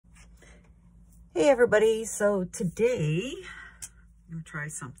Hey everybody, so today I'm going to try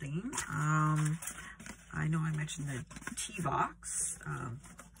something. I know I mentioned the tea box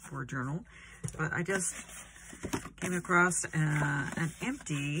for a journal, but I just came across an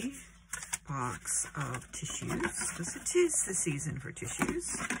empty box of tissues because it is the season for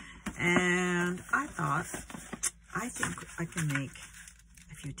tissues, and I thought I think I can make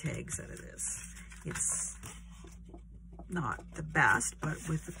a few tags out of this. It's not the best, but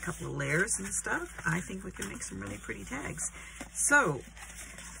with a couple of layers and stuff, I think we can make some really pretty tags. So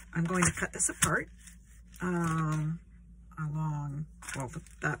I'm going to cut this apart along, well,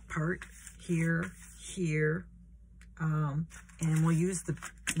 that part here, and we'll use the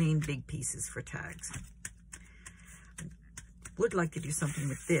main big pieces for tags. Would like to do something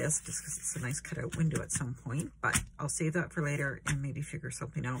with this just because it's a nice cutout window at some point, but I'll save that for later and maybe figure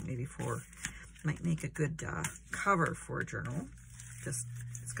something out, maybe might make a good cover for a journal. Just,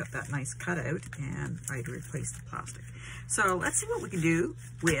 it's got that nice cutout, and I'd replace the plastic. So let's see what we can do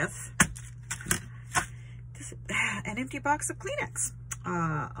with this, an empty box of Kleenex.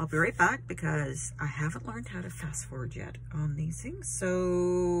 I'll be right back because I haven't learned how to fast forward yet on these things.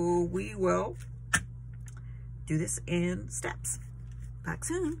 So we will do this in steps. Back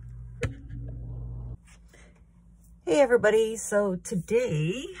soon. Hey everybody, so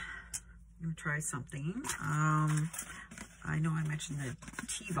today I'm going to try something. I know I mentioned the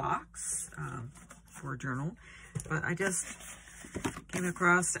tea box for a journal, but I just came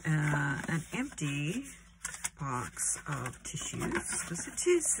across an empty box of tissues because it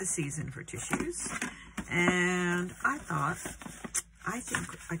is the season for tissues, and I thought I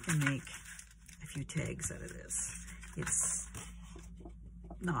think I can make a few tags out of this. It's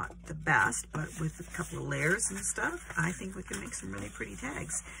not the best, but with a couple of layers and stuff, I think we can make some really pretty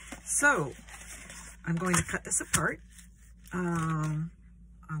tags. So I'm going to cut this apart along,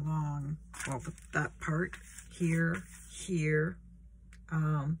 well, that part here,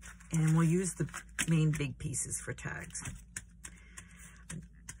 and we'll use the main big pieces for tags.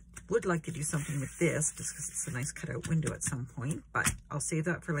 Would like to do something with this just because it's a nice cutout window at some point, but I'll save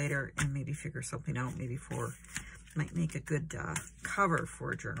that for later and maybe figure something out, maybe might make a good cover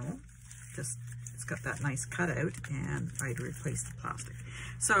for a journal. Just, it's got that nice cutout, and I'd replace the plastic.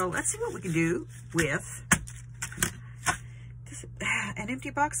 So let's see what we can do with this, an empty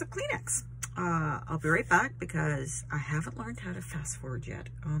box of Kleenex. I'll be right back because I haven't learned how to fast forward yet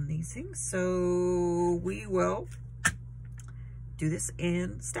on these things. So we will do this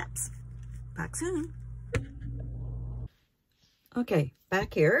in steps. Back soon. Okay,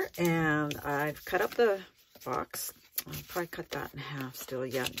 back here, and I've cut up the box. I'll probably cut that in half still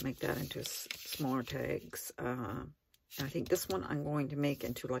yet, make that into smaller tags. I think this one I'm going to make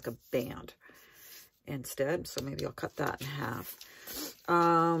into like a band instead, so maybe I'll cut that in half.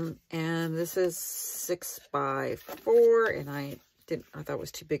 And this is 6 by 4, and I thought it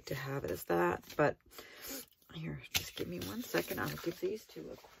was too big to have it as that, but here, just give me 1 second. I'll give these two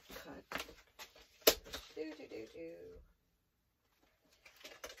a quick cut.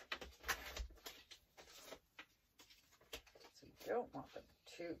 So you don't want them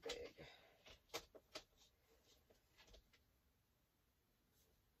too big.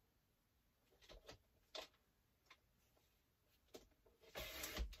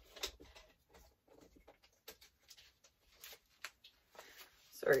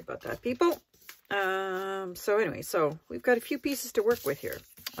 Sorry about that, people. So anyway, so we've got a few pieces to work with here.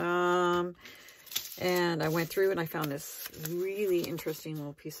 And I went through and I found this really interesting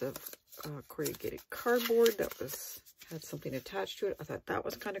little piece of corrugated cardboard that had something attached to it. I thought that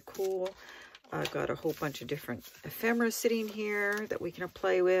was kind of cool. I've got a whole bunch of different ephemera sitting here that we can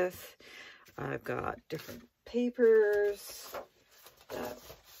play with. I've got different papers that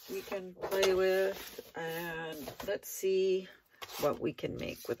we can play with, and let's see what we can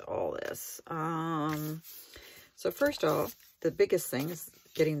make with all this. So first off, the biggest thing is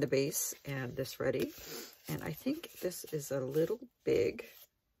getting the base and this ready, and I think this is a little big,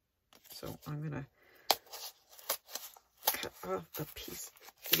 so I'm gonna cut off a piece,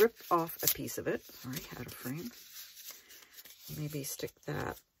 rip off a piece of it. I already had a frame. Maybe stick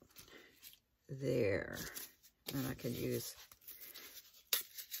that there, and I could use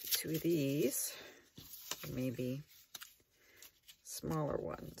 2 of these, maybe smaller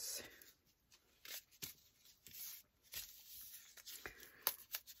ones.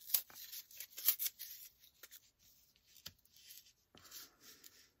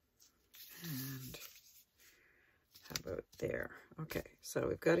 And how about there? Okay, so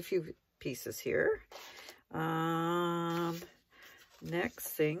we've got a few pieces here. Next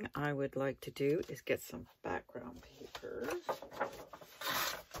thing I would like to do is get some background paper.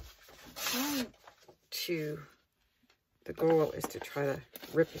 the goal is to try to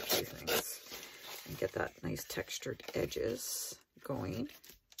rip a few things and get that nice textured edges going.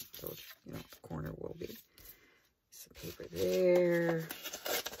 So, you know, the corner will be some paper there.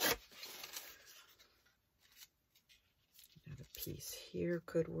 Another piece here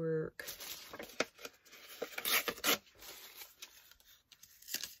could work.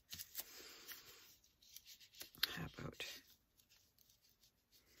 How about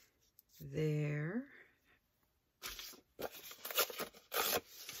there?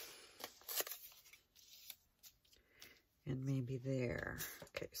 And maybe there.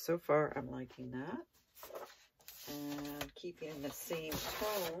 Okay, so far I'm liking that. And keeping the same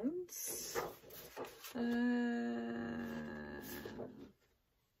tones. Let's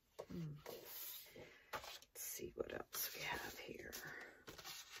see what else we have here.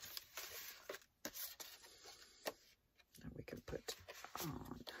 Now we can put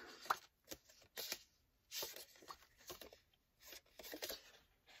on.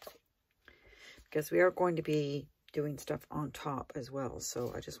 Because we are going to be doing stuff on top as well,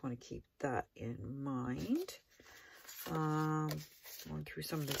 so I just want to keep that in mind. Going through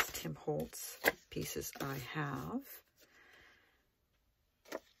some of these Tim Holtz pieces I have,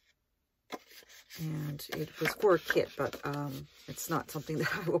 and it was for a kit, but it's not something that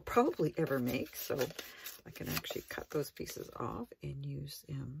I will probably ever make, so I can actually cut those pieces off and use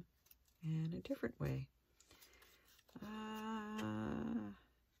them in a different way.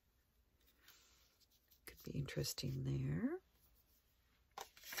 Be interesting there.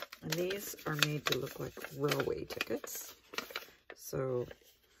 And these are made to look like railway tickets. So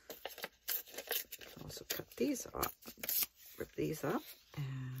I'll also cut these off, rip these up,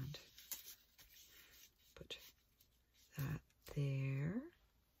 and put that there.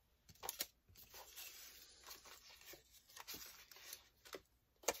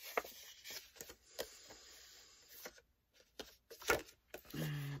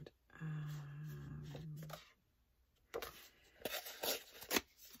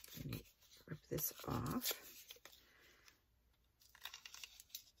 This off,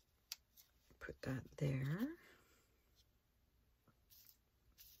 put that there.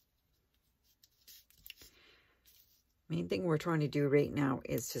 Main thing we're trying to do right now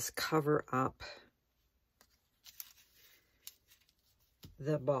is just cover up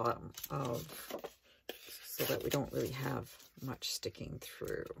the bottom of, so that we don't really have much sticking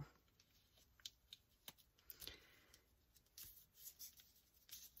through.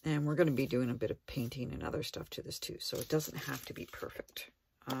 And we're going to be doing a bit of painting and other stuff to this too, so it doesn't have to be perfect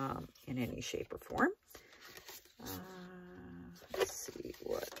in any shape or form. Let's see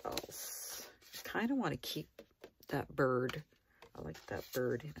what else. I kind of want to keep that bird. I like that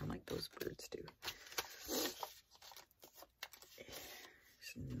bird, and I like those birds too.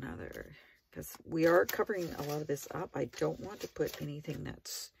 There's another, because we are covering a lot of this up. I don't want to put anything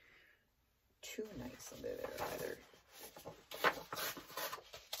that's too nice under there either.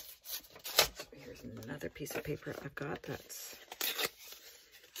 Here's another piece of paper I've got that's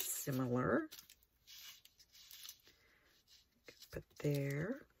similar. Put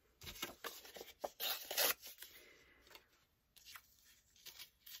there.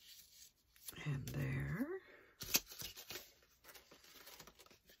 And there.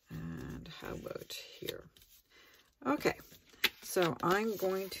 And how about here? Okay, so I'm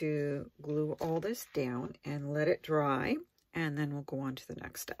going to glue all this down and let it dry, and then we'll go on to the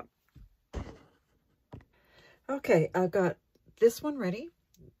next step. Okay, I've got this one ready.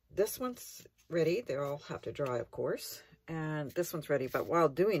 This one's ready. They all have to dry, of course. And this one's ready. But while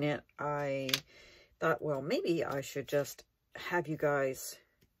doing it, I thought, well, maybe I should just have you guys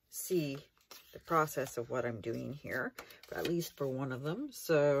see the process of what I'm doing here, at least for one of them.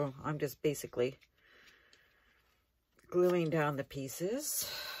 So I'm just basically gluing down the pieces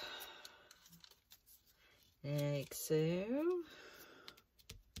like so.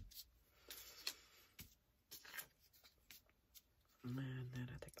 And then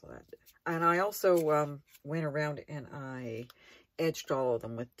I think that, and I also went around and I edged all of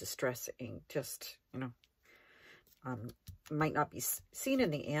them with Distress ink, just, you know, might not be seen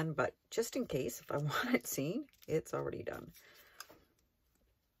in the end, but just in case, if I want it seen, it's already done.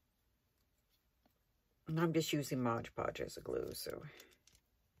 And I'm just using Mod Podge as a glue, so.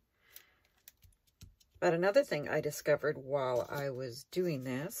 But another thing I discovered while I was doing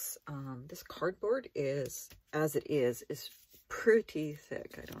this, this cardboard is, as it is pretty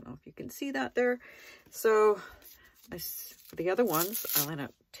thick. I don't know if you can see that there. So the other ones, I'll end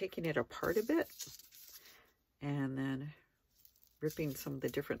up taking it apart a bit and then ripping some of the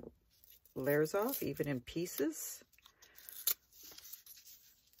different layers off, even in pieces.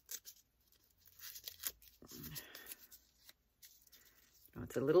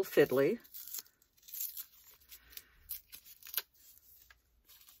 It's a little fiddly.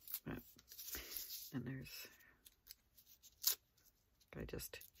 And I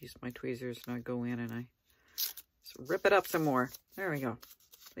just use my tweezers and I go in and I just rip it up some more. There we go.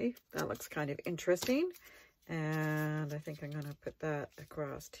 See, that looks kind of interesting. And I think I'm going to put that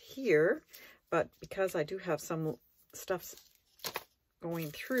across here. But because I do have some stuff going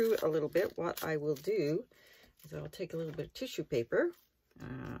through a little bit, what I will do is I'll take a little bit of tissue paper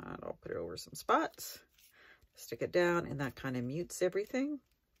and I'll put it over some spots, stick it down, and that kind of mutes everything.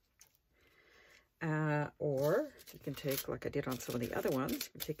 Or you can take, like I did on some of the other ones, you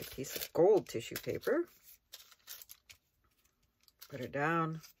can take a piece of gold tissue paper, put it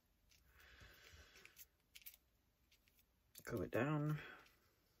down, glue it down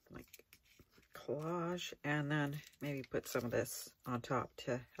like collage, and then maybe put some of this on top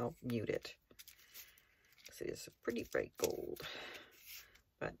to help mute it. Because it is a pretty bright gold.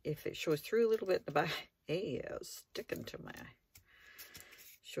 But if it shows through a little bit in the back, hey, I was sticking to my eye.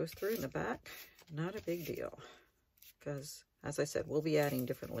 Shows through in the back, not a big deal. Because, as I said, we'll be adding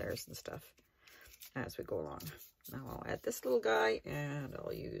different layers and stuff as we go along. Now I'll add this little guy, and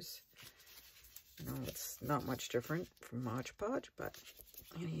I'll use, you know, it's not much different from Mod Podge, but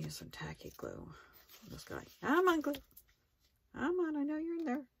I'm going to use some tacky glue on this guy. Come on, glue. Come on, I know you're in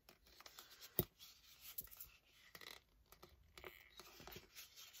there.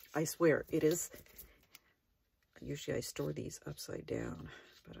 I swear, it is. Usually I store these upside down,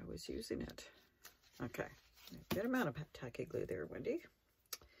 but I was using it. Okay, a good amount of tacky glue there, Wendy.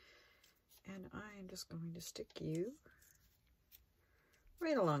 And I'm just going to stick you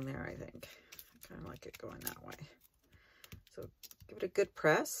right along there, I think. I kind of like it going that way. So give it a good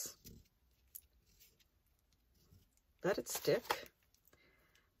press. Let it stick.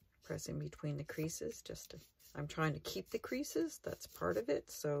 Press in between the creases just to, I'm trying to keep the creases. That's part of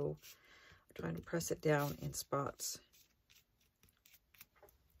it. So I'm trying to press it down in spots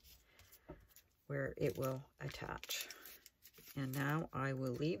where it will attach. And now I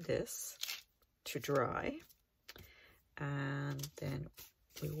will leave this to dry, and then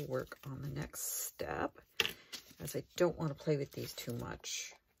we will work on the next step, as I don't want to play with these too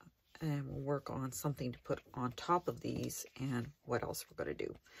much. And we'll work on something to put on top of these and what else we're going to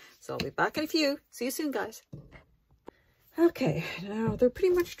do. So I'll be back in a few. See you soon, guys. Okay, now they're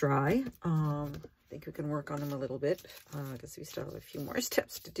pretty much dry. I think we can work on them a little bit because we still have a few more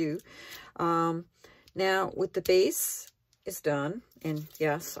steps to do. Now with the base is done, and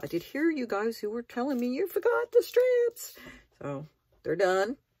yes, I did hear you guys who were telling me you forgot the strips. So they're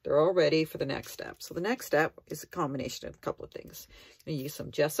done. They're all ready for the next step. So the next step is a combination of a couple of things. I'm going to use some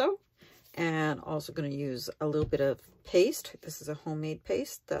gesso, and also going to use a little bit of paste. This is a homemade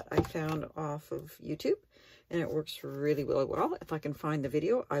paste that I found off of YouTube, and it works really, really well. If I can find the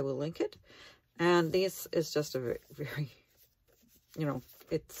video, I will link it. And this is just a very, you know,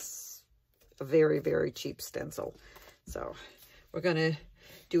 it's a very, very cheap stencil. So we're going to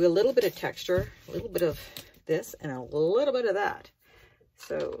do a little bit of texture, a little bit of this, and a little bit of that.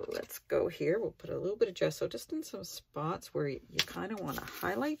 So let's go here. We'll put a little bit of gesso just in some spots where you kind of want to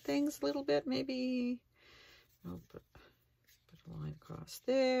highlight things a little bit. Maybe I'll put a line across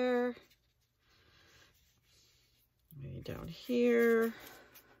there. Maybe down here.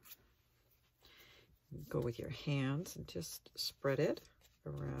 Go with your hands and just spread it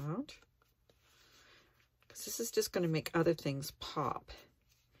around. Because this is just going to make other things pop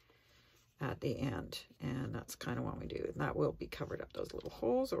at the end, and that's kind of what we do, and that will be covered up, those little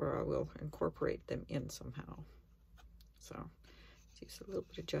holes, or I will incorporate them in somehow. So let's use a little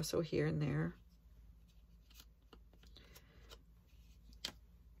bit of gesso here and there.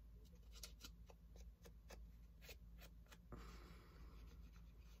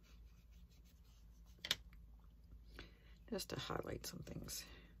 Just to highlight some things.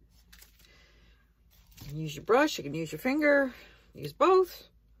 You can use your brush, you can use your finger, use both.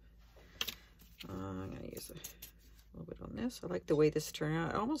 I'm going to use a little bit on this. I like the way this turned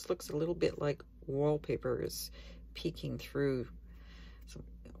out. It almost looks a little bit like wallpaper is peeking through. Some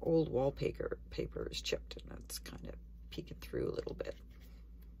old wallpaper is chipped, and it's kind of peeking through a little bit.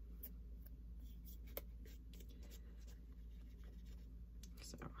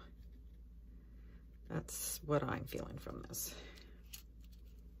 So that's what I'm feeling from this.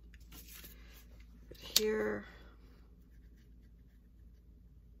 Here.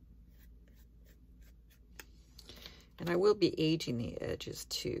 And I will be aging the edges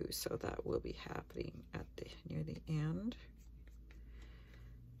too, so that will be happening at near the end.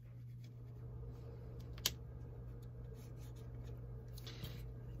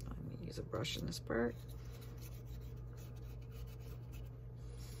 I'm going to use a brush in this part.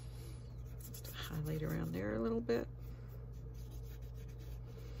 highlight around there a little bit.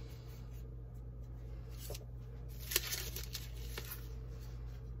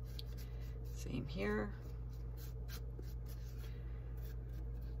 Same here.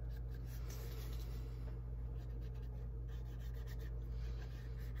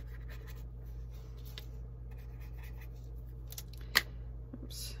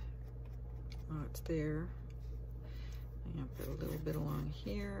 Oops. Oh, it's there. I'm gonna put a little bit along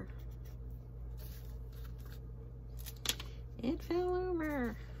here. It fell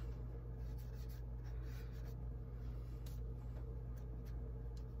over.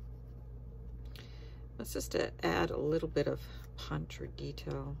 That's just to add a little bit of punch or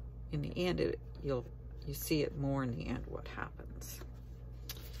detail. In the end, you see it more in the end what happens.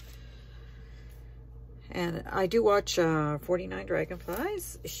 And I do watch 49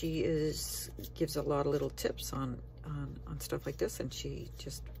 Dragonflies. She gives a lot of little tips on stuff like this, and she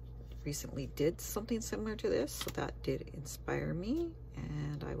just recently did something similar to this, so that did inspire me,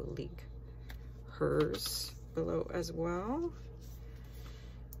 and I will link hers below as well.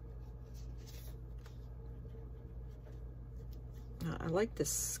 I like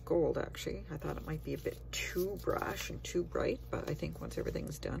this gold, actually. I thought it might be a bit too brash and too bright, but I think once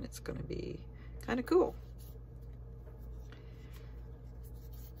everything's done, it's going to be kind of cool.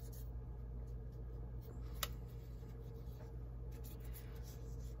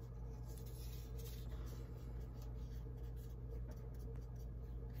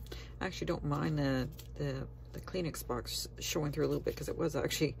 I actually don't mind the Kleenex box showing through a little bit, because it was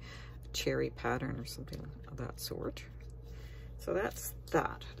actually a cherry pattern or something of that sort. So that's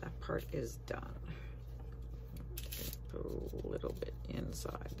that. That part is done. Put a little bit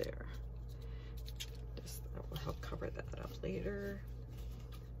inside there. That will help cover that up later.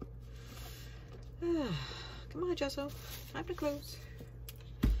 Come on, Jesso. Time to close.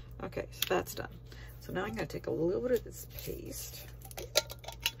 Okay, so that's done. So now I'm going to take a little bit of this paste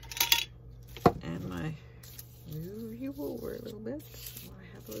and move you over a little bit so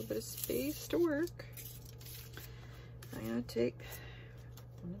I have a little bit of space to work. I'm going to take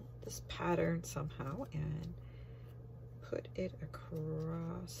this pattern somehow and put it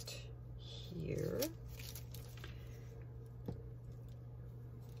across here.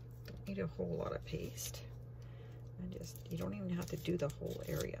 Don't need a whole lot of paste. And you don't even have to do the whole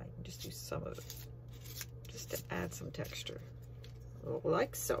area. You can just do some of it, just to add some texture,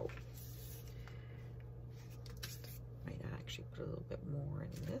 like so. Might actually put a little bit more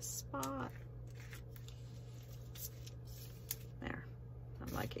in this spot. There,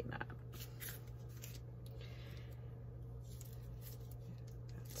 I'm liking that.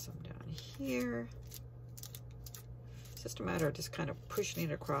 Got some down here. It's just a matter of just kind of pushing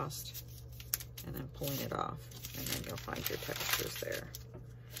it across and then pulling it off, and then you'll find your textures there.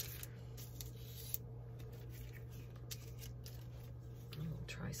 We'll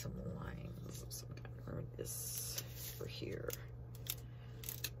try some lines of some kind, or this for here.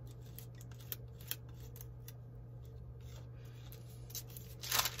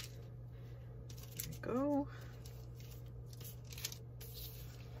 Go.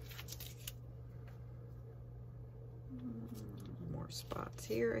 More spots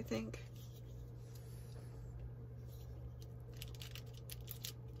here, I think.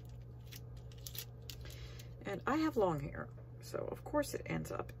 And I have long hair, so of course it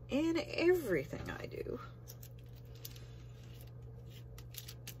ends up in everything I do.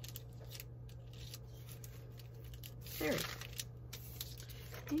 There we go.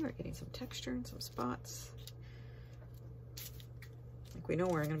 We're getting some texture and some spots. I think we know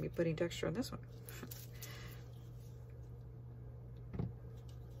where I'm going to be putting texture on this one.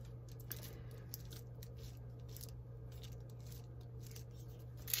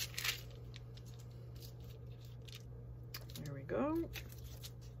 There we go.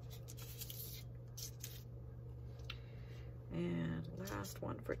 And last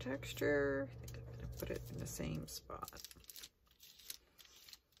one for texture. I think I'm going to put it in the same spot.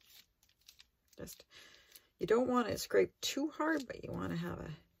 You don't want to scrape too hard, but you want to have a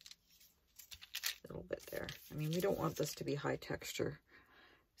little bit there. I mean, we don't want this to be high texture.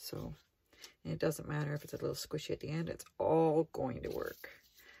 So, and it doesn't matter if it's a little squishy at the end. It's all going to work.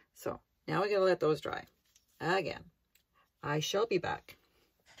 So, now we got to let those dry. Again, I shall be back.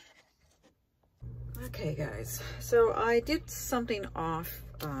 Okay, guys. So, I did something off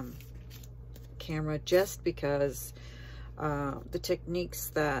camera just because the techniques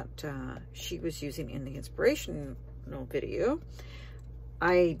that she was using in the inspirational video,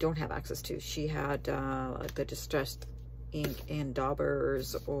 I don't have access to. She had the distressed ink and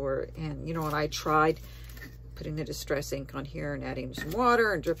daubers, and you know, and I tried putting the distress ink on here and adding some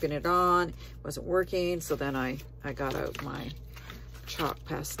water and dripping it on. It wasn't working, so then I got out my chalk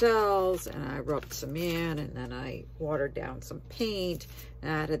pastels and I rubbed some in, and then I watered down some paint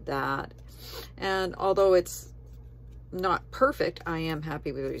and added that. And although it's not perfect, I am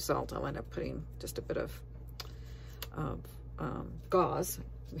happy with the result. I'll end up putting just a bit of gauze.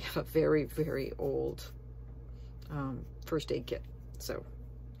 We have a very, very old first aid kit, so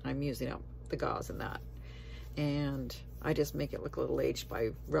I'm using up the gauze in that, and I just make it look a little aged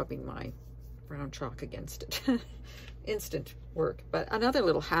by rubbing my brown chalk against it. Instant work. But another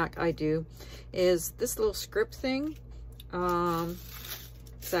little hack I do is this little script thing.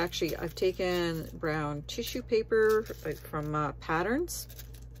 It's actually, I've taken brown tissue paper from Patterns.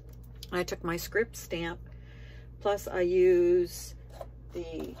 I took my script stamp, plus I use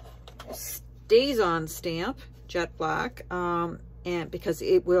the Stays On stamp, jet black, and because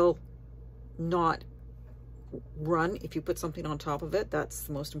it will not run if you put something on top of it. That's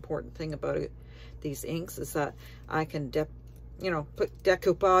the most important thing about it. These inks is that I can put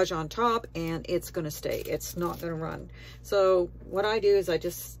decoupage on top and it's going to stay. It's not going to run. So what I do is I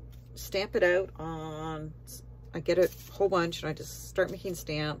just stamp it out on, I get a whole bunch and I just start making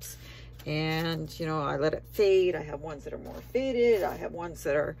stamps, and I let it fade. I have ones that are more faded, I have ones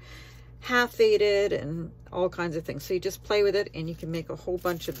that are half faded, and all kinds of things. So you just play with it and you can make a whole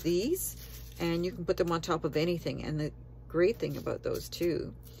bunch of these and you can put them on top of anything. And the great thing about those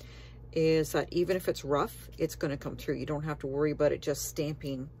too is that even if it's rough, it's going to come through. You don't have to worry about it just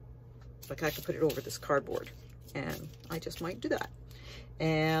stamping. Like I could put it over this cardboard, and I just might do that,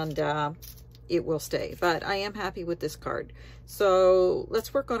 and it will stay. But I am happy with this card. So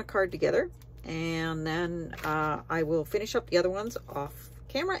let's work on a card together, and then I will finish up the other ones off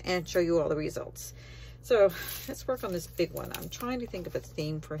camera and show you all the results. So let's work on this big one. I'm trying to think of a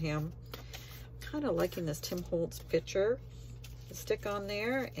theme for him. Kind of liking this Tim Holtz picture. Stick on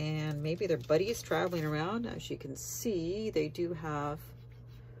there, and maybe their buddies traveling around. As you can see, they do have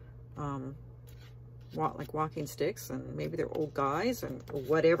like walking sticks, and maybe they're old guys and or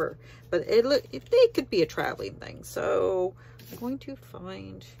whatever, but they could be a traveling thing. So I'm going to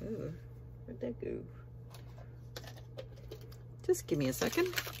find, where'd that go? Just give me a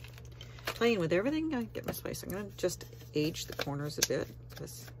second. Playing with everything, I get my spice. I'm gonna just age the corners a bit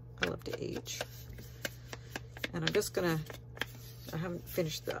because I love to age, and I'm just gonna, I haven't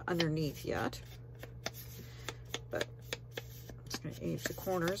finished the underneath yet, but I'm just going to age the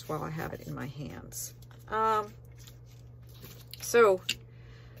corners while I have it in my hands. So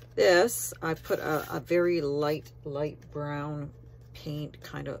this, I put a very light brown paint,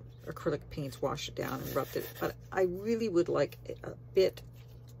 kind of acrylic paints, washed it down and rubbed it, but I really would like it a bit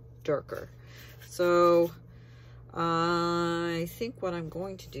darker. So I think what I'm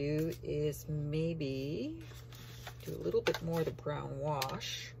going to do is maybe do a little bit more of the brown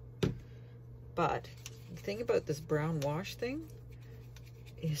wash. But the thing about this brown wash thing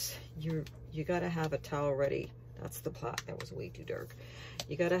is you got to have a towel ready. That's the plot. That was way too dark.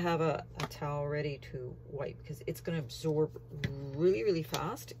 You got to have a towel ready to wipe, because it's going to absorb really, really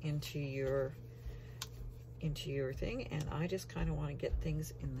fast into your thing. And I just kind of want to get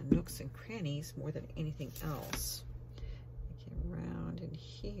things in the nooks and crannies more than anything else. I came around in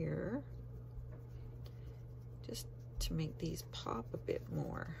here just to make these pop a bit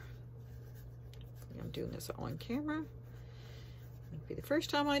more. I'm doing this all on camera. Might be the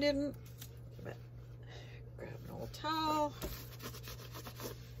first time I didn't, but grab an old towel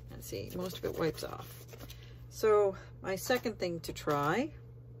and see, most of it wipes off. So my second thing to try,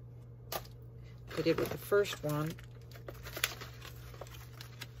 I did with the first one,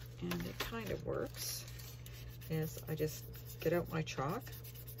 and it kind of works, is I just get out my chalk.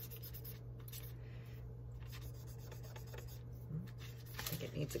 I think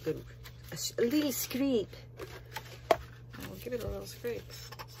it needs a little scrape. I'll give it a little scrape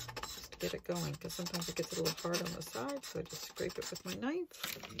just to get it going, because sometimes it gets a little hard on the side, so I just scrape it with my knife.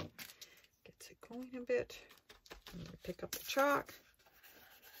 Gets it going a bit. And then pick up the chalk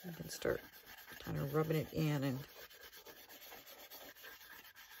and then start kind of rubbing it in and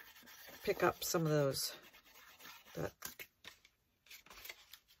pick up some of that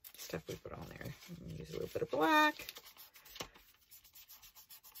stuff we put on there. Use a little bit of black.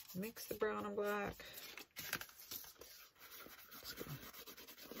 Mix the brown and black.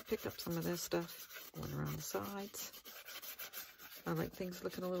 Pick up some of this stuff going around the sides. I like things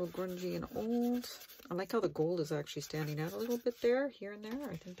looking a little grungy and old. I like how the gold is actually standing out a little bit there, here and there.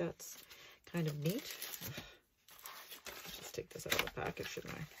 I think that's kind of neat. I'll just take this out of the package,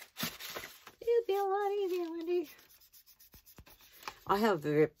 shouldn't I? It'd be a lot easier, Wendy. I have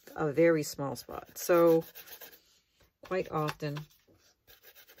a very small spot, so quite often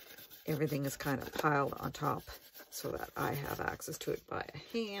everything is kind of piled on top so that I have access to it by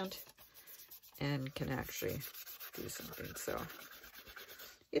hand and can actually do something. So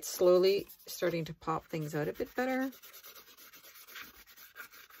it's slowly starting to pop things out a bit better.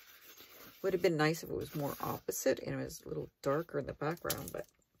 Would have been nice if it was more opposite and it was a little darker in the background, but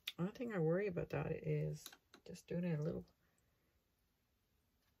the only thing I worry about that is just doing it a little.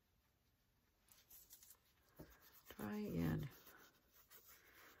 Try again.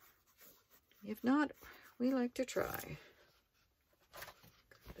 If not, we like to try.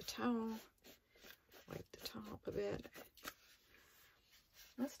 Grab the towel, wipe the top a bit.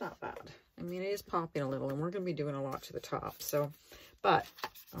 That's not bad. I mean, it is popping a little, and we're going to be doing a lot to the top. So, but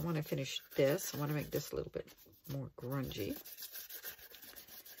I want to finish this. I want to make this a little bit more grungy.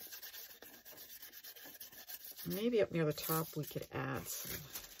 Maybe up near the top we could add some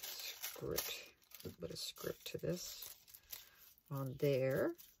script, a little bit of script to this on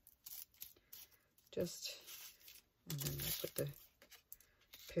there. Just, and then we'll put the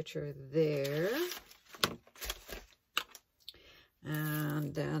picture there.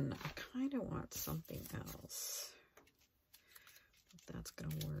 And then I kind of want something else. If that's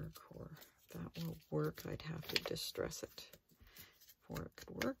going to work, or if that will work, I'd have to distress it before it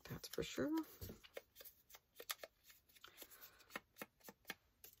could work, that's for sure.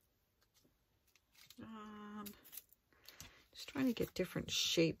 Just trying to get different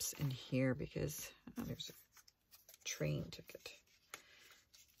shapes in here because there's a train ticket.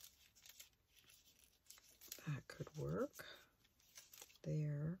 That could work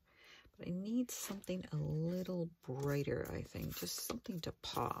there. But I need something a little brighter, I think. Just something to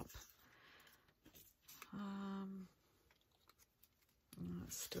pop.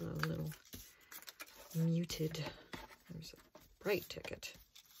 It's still a little muted. There's a bright ticket.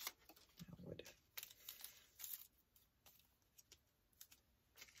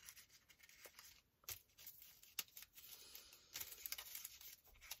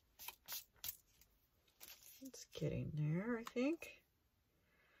 It's getting there, I think.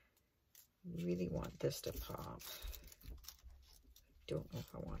 Really want this to pop. Don't know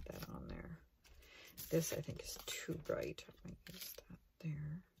if I want that on there. This, I think, is too bright. I might use that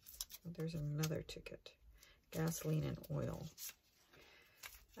there. Oh, there's another ticket. Gasoline and oil.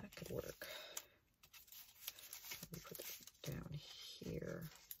 That could work. Let me put that down here.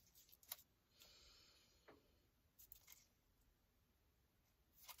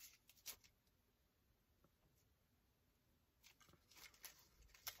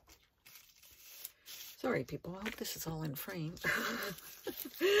 Sorry, people. I hope this is all in frame.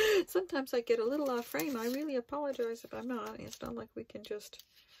 Sometimes I get a little off frame. I really apologize if I'm not. It's not like we can just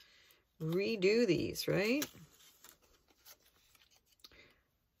redo these, right?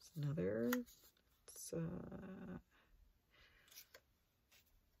 It's another. It's,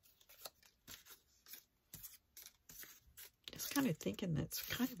 just kind of thinking that's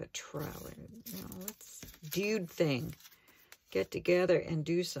kind of a trailer. You know, let's dude thing. Get together and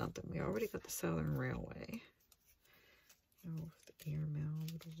do something. We already got the Southern Railway. I don't know if the airmail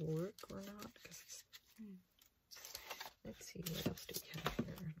would work or not. Because let's see, what else do we have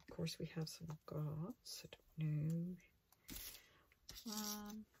here? Of course, we have some gauze. I don't know.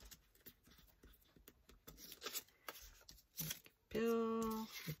 Bill.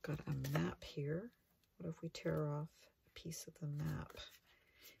 We've got a map here. What if we tear off a piece of the map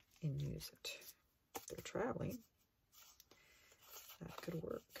and use it? If they're traveling. That could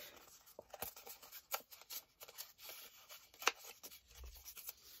work.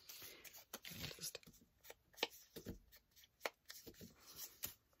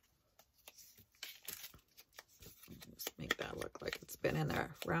 Just make that look like it's been in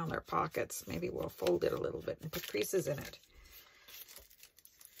there, around their pockets. Maybe we'll fold it a little bit and put creases in it.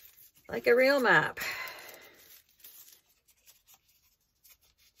 Like a real map.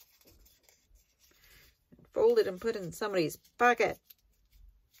 Fold it and put it in somebody's pocket.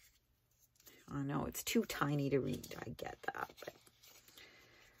 I know it's too tiny to read. I get that, but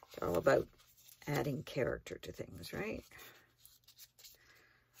it's all about adding character to things, right?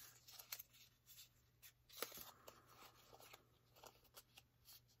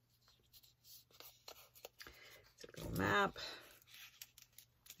 It's a little map.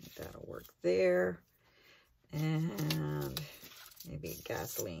 That'll work there. And maybe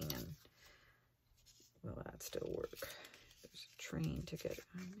gasoline and, will that still work? There's a train ticket.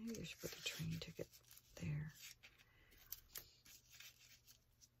 Maybe I should put the train ticket there.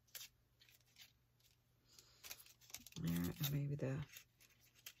 There, and maybe the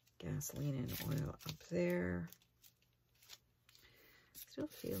gasoline and oil up there.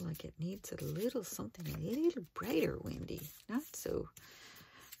 still feel like it needs a little something a little brighter, Wendy. Not so.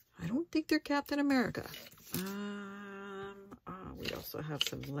 I don't think they're Captain America. We also have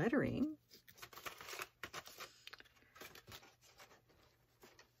some lettering.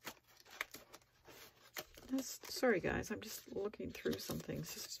 Sorry guys, I'm just looking through some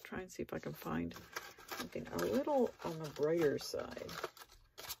things just to try and see if I can find something a little on the brighter side.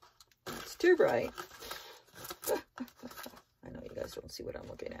 It's too bright. I know you guys don't see what I'm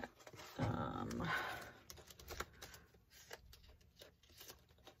looking at.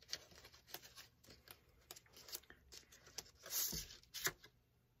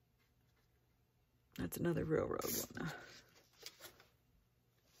 That's another railroad one.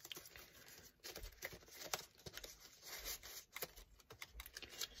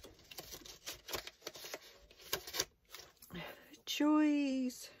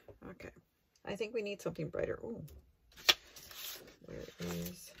 Choice. Okay. I think we need something brighter. Oh, where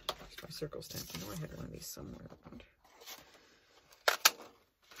is my circle stamp? I know I had one of these somewhere around.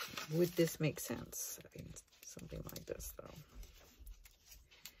 Would this make sense? I mean, something like this, though.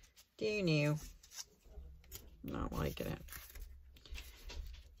 Do you know? Not liking it.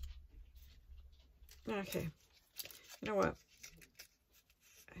 Okay. You know what?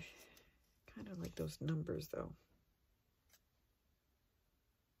 I kind of like those numbers, though.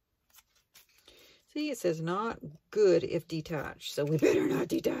 See, it says not good if detached, so we better not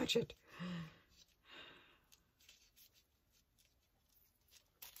detach it.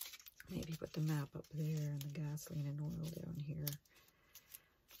 Maybe put the map up there and the gasoline and oil down here.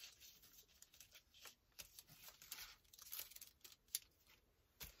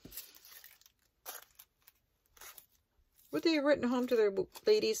 Would they have written home to their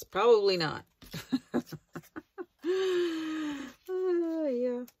ladies? Probably not.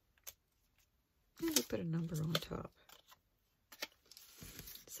 Yeah. Maybe put a number on top.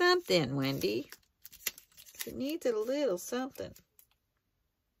 Something, Wendy. It needs a little something.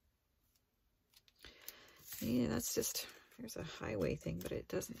 Yeah, that's just, here's a highway thing, but it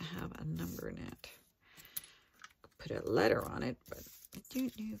doesn't have a number in it. Put a letter on it, but I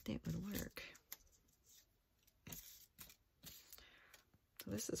don't know if that would work. So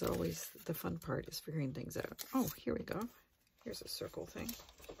this is always the fun part, is figuring things out. Oh, here we go. Here's a circle thing.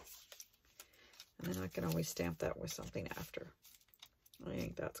 And then I can always stamp that with something after. I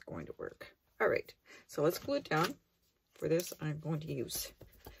think that's going to work. All right, so let's glue it down. For this, I'm going to use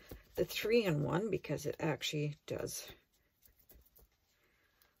the 3-in-1 because it actually does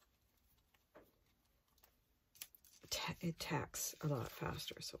it tacks a lot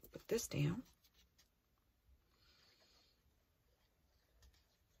faster. So we'll put this down.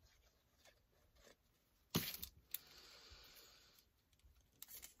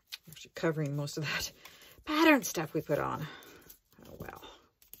 Actually covering most of that pattern stuff we put on. Oh well.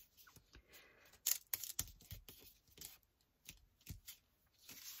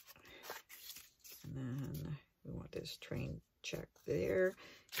 And then we want this train check there.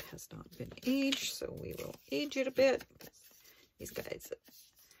 It has not been aged, so we will age it a bit. These guys.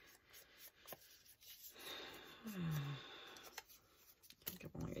 I think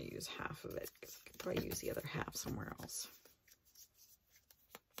I'm only going to use half of it because I could probably use the other half somewhere else.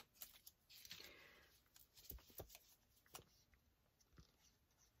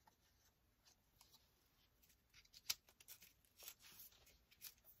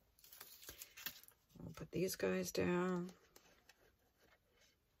 We'll put these guys down.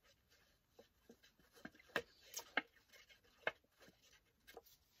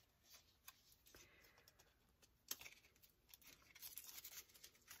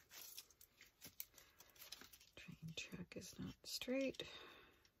 Check is not straight.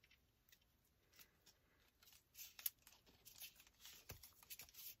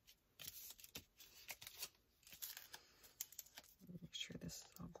 Make sure this is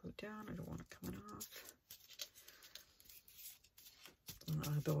all glued down. I don't want it coming off.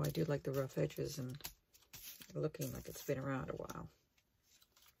 Although I do like the rough edges and looking like it's been around a while.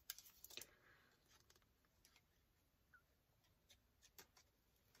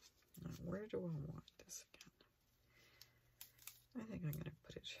 Now, where do I want this again? I think I'm going to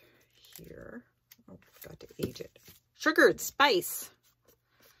put it here. Oh, I forgot to age it. Sugared spice.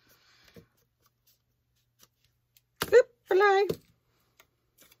 Boop, fly.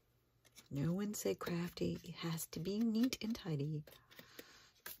 No one say crafty. It has to be neat and tidy.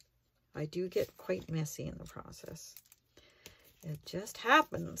 I do get quite messy in the process. It just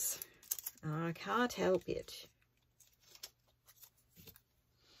happens. I can't help it.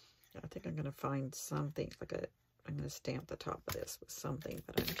 I think I'm going to find something like a... I'm going to stamp the top of this with something,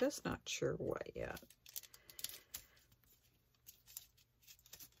 but I'm just not sure what yet.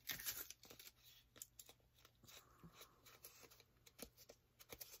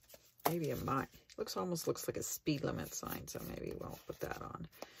 maybe a mine. Almost looks like a speed limit sign, so maybe we'll put that on.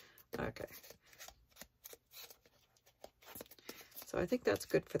 Okay. So I think that's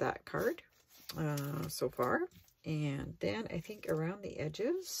good for that card so far. And then I think around the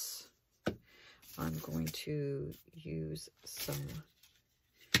edges, I'm going to use some,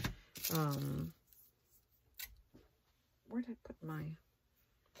 where did I put my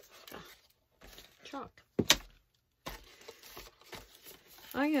chalk?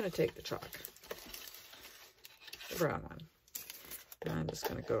 I'm going to take the chalk, the brown one, and I'm just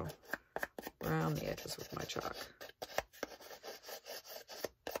going to go around the edges with my chalk.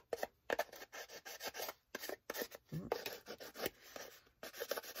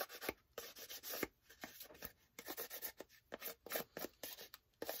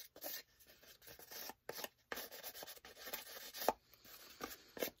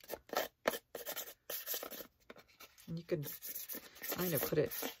 And you can kind of put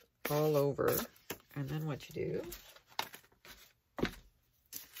it all over, and then what you do, you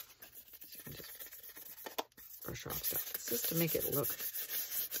can just brush off stuff. It's just to make it look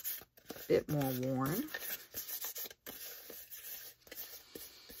a bit more worn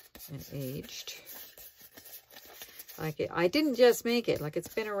and aged. Like I didn't just make it, like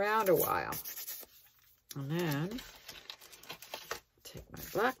it's been around a while. And then take my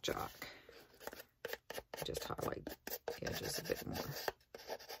black chalk. Just highlight the edges a bit more.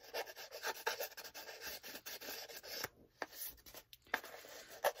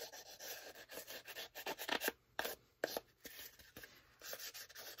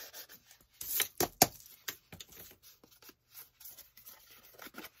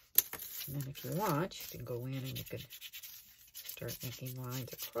 And then if you want, you can go in and you can start making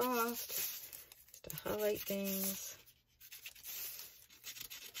lines across just to highlight things.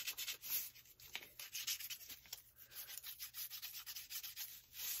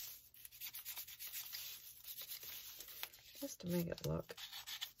 Just to make it look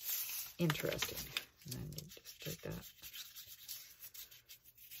interesting. And then you just take that.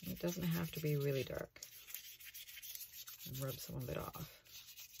 It doesn't have to be really dark. And rub some of it off.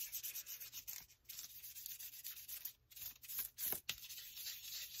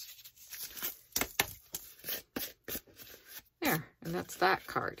 There, and that's that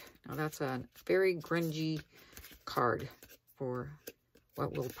card. Now that's a very grungy card for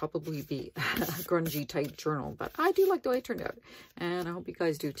what will probably be a grungy type journal, but I do like the way it turned out, and I hope you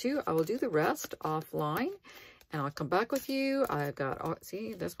guys do too. I will do the rest offline, and I'll come back with you. I've got,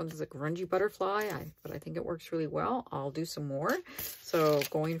 see, this one's a grungy butterfly, but I think it works really well. I'll do some more. So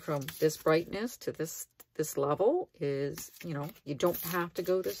going from this brightness to this level is, you know, you don't have to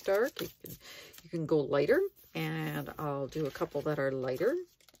go this dark. You can go lighter, and I'll do a couple that are lighter,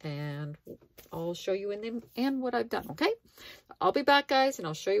 and I'll show you in them and what I've done, okay? I'll be back, guys, and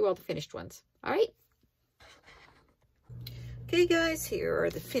I'll show you all the finished ones. All right? Okay, guys, here are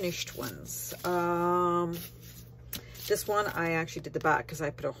the finished ones. This one, I actually did the back because I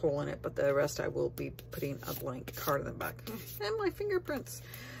put a hole in it, but the rest I will be putting a blank card in the back. And my fingerprints.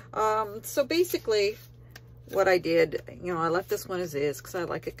 So basically, what I did, you know, I left this one as is because I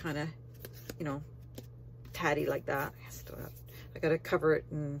like it kind of, you know, tatty like that. I got to cover it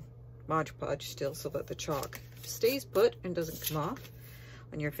in Mod Podge still so that the chalk stays put and doesn't come off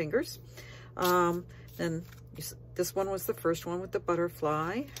on your fingers. Then this one was the first one with the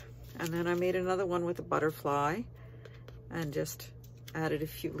butterfly, and then I made another one with a butterfly and just added a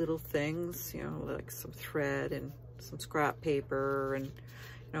few little things, you know, like some thread and some scrap paper and,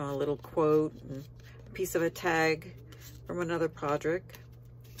 you know, a little quote and a piece of a tag from another project.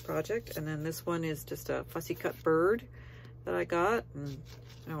 And then this one is just a fussy cut bird that I got, and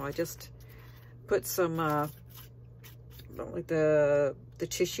you know, I just put some like the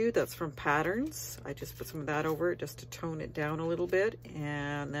tissue that's from Patterns. I just put some of that over it just to tone it down a little bit,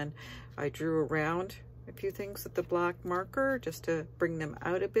 and then I drew around a few things with the black marker just to bring them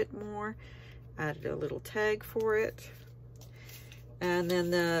out a bit more. Added a little tag for it, and then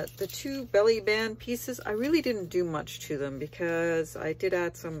the two belly band pieces, I really didn't do much to them because I did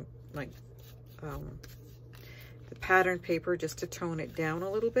add some like the pattern paper just to tone it down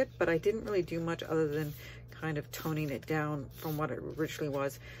a little bit, but I didn't really do much other than kind of toning it down from what it originally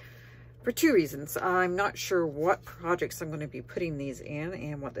was for two reasons. I'm not sure what projects I'm going to be putting these in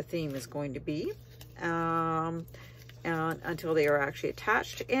and what the theme is going to be and until they are actually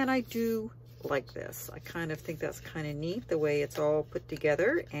attached. And I do like this. I kind of think that's kind of neat the way it's all put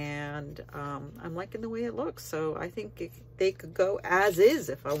together, and I'm liking the way it looks. So I think they could go as is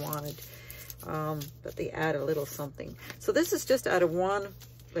if I wanted, but they add a little something. So this is just out of one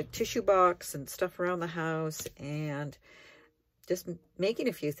like tissue box and stuff around the house, and just making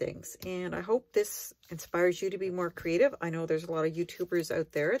a few things. And I hope this inspires you to be more creative. I know there's a lot of YouTubers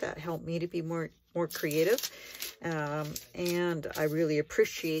out there that help me to be more creative. And I really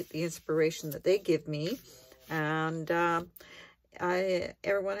appreciate the inspiration that they give me. And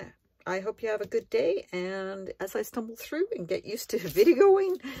everyone, I hope you have a good day. And as I stumble through and get used to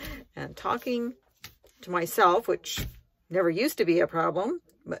videoing and talking to myself, which never used to be a problem,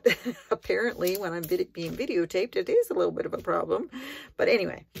 but apparently when I'm being videotaped, it is a little bit of a problem. But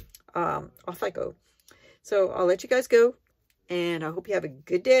anyway, off I go. So I'll let you guys go, and I hope you have a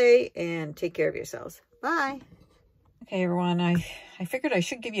good day and take care of yourselves. Bye. Okay, everyone, I figured I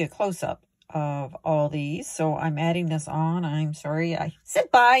should give you a close-up of all these, so I'm adding this on. I'm sorry, I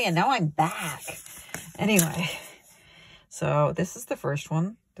said bye, and now I'm back. Anyway, so this is the first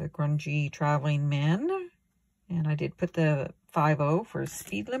one, the Grungy Traveling Men. And I did put the 50 for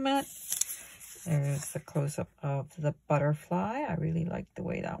speed limit. There's the close-up of the butterfly. I really like the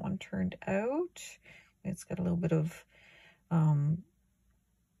way that one turned out. It's got a little bit of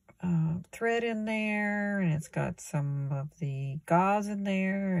thread in there, and it's got some of the gauze in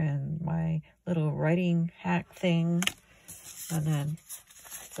there, and my little writing hack thing. And then,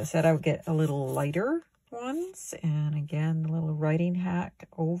 as I said, I would get a little lighter ones, and again, the little writing hack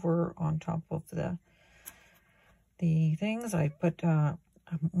over on top of the things. I put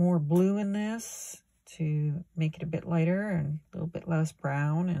more blue in this to make it a bit lighter and a little bit less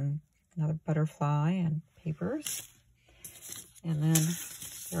brown, and another butterfly and papers. And then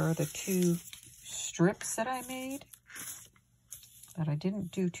there are the 2 strips that I made that I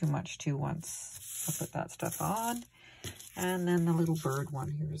didn't do too much to once I put that stuff on. And then the little bird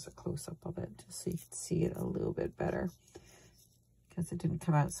one, here's a close-up of it just so you can see it a little bit better, because it didn't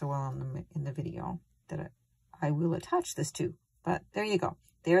come out so well in the video that I will attach this to. But there you go.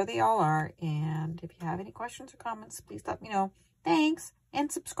 There they all are. And if you have any questions or comments, please let me know. Thanks.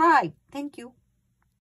 And subscribe. Thank you.